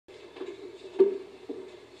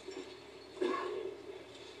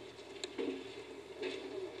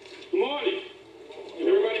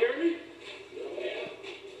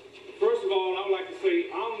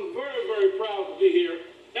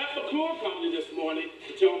this morning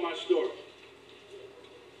to tell my story.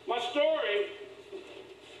 My story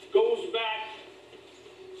goes back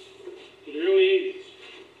to the early 80s,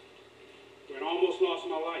 when I almost lost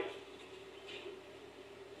my life.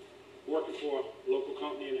 Working for a local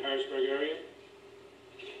company in the Harrisburg area.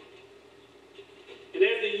 And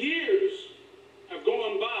as the years have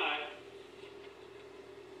gone by,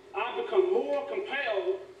 I've become more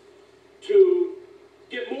compelled to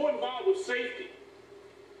get more involved with safety.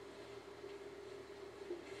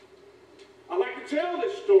 I like to tell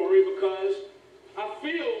this story because I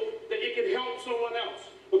feel that it can help someone else.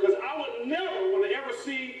 Because I would never want to ever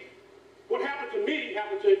see what happened to me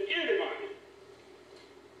happen to anybody.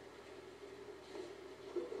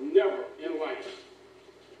 Never in life.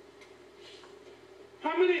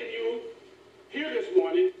 How many of you here this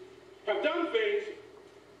morning have done things,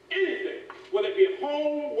 anything, whether it be at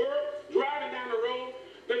home, work, driving down the road,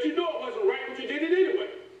 that you know it wasn't right, but you did it anyway?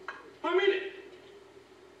 How many?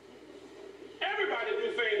 Everybody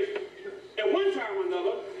do things at one time or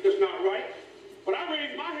another that's not right. But I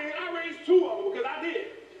raised my hand, I raised two of them because I did.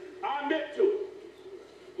 I admit to it.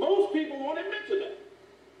 Most people won't admit to that.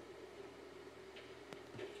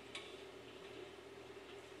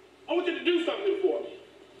 I want you to do something for me.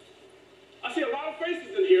 I see a lot of faces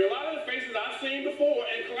in here, a lot of the faces I've seen before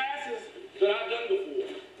in classes that I've done before.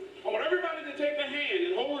 I want everybody to take their hand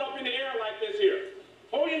and hold it up in the air like this here.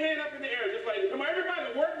 Hold your hand up in the air just like this. Come on,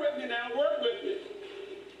 everybody, work with me now, work with me.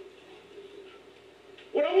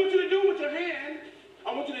 What I want you to do with your hand,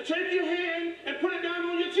 I want you to take your hand and put it down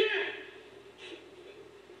on your chin.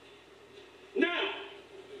 Now,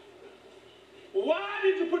 why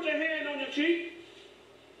did you put your hand on your cheek?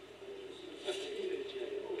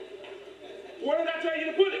 Where did I tell you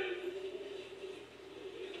to put it?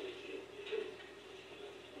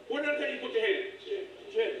 Where did I tell you to put your hand?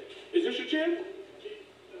 Chin. Is this your chin?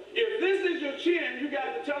 If this is your chin, you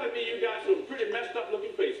guys are telling me you got some pretty messed up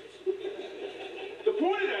looking faces. The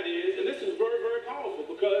point of that is, and this is very, very powerful,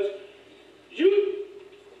 because you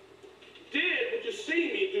did what you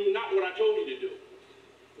see me do, not what I told you to do.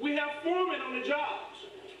 We have foremen on the jobs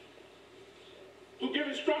who give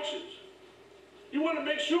instructions. You want to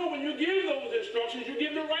make sure when you give those instructions, you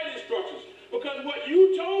give the right instructions. Because what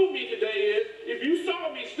you told me today is, if you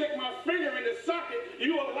saw me stick my finger in the socket,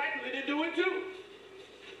 you are likely to do it too.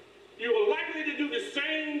 You are likely to do the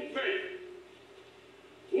same thing.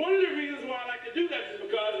 One of the reasons why I like to do that is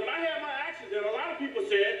because when I had my accident, a lot of people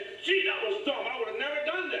said, gee, that was dumb. I would have never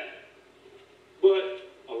done that. But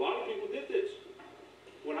a lot of people did this.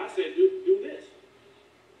 When I said, do this.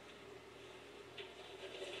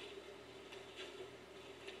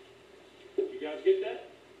 You guys get that?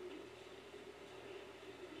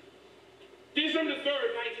 December 3rd,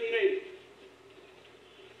 1980.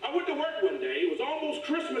 I went to work one day. It was almost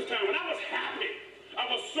Christmas time, and I was happy. I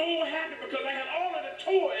was so happy because I had all of the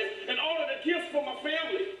toys and all of the gifts for my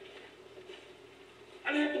family.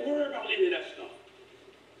 I didn't have to worry about any of that stuff.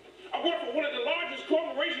 I worked for one of the largest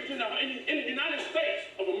corporations in the United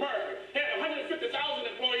States of America. Had 150,000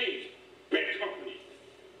 employees. Big company.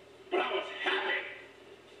 But I was happy.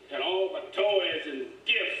 Had all my toys and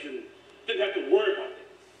gifts and didn't have to worry about it.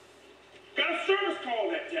 Got a service call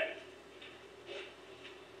that day.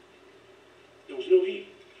 There was no heat.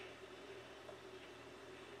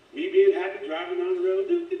 Me being happy, driving down the road.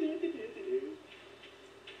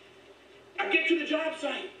 I get to the job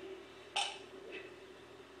site.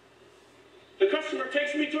 The customer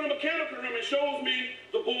takes me to the mechanical room and shows me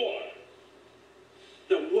the board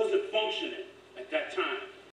that wasn't functioning.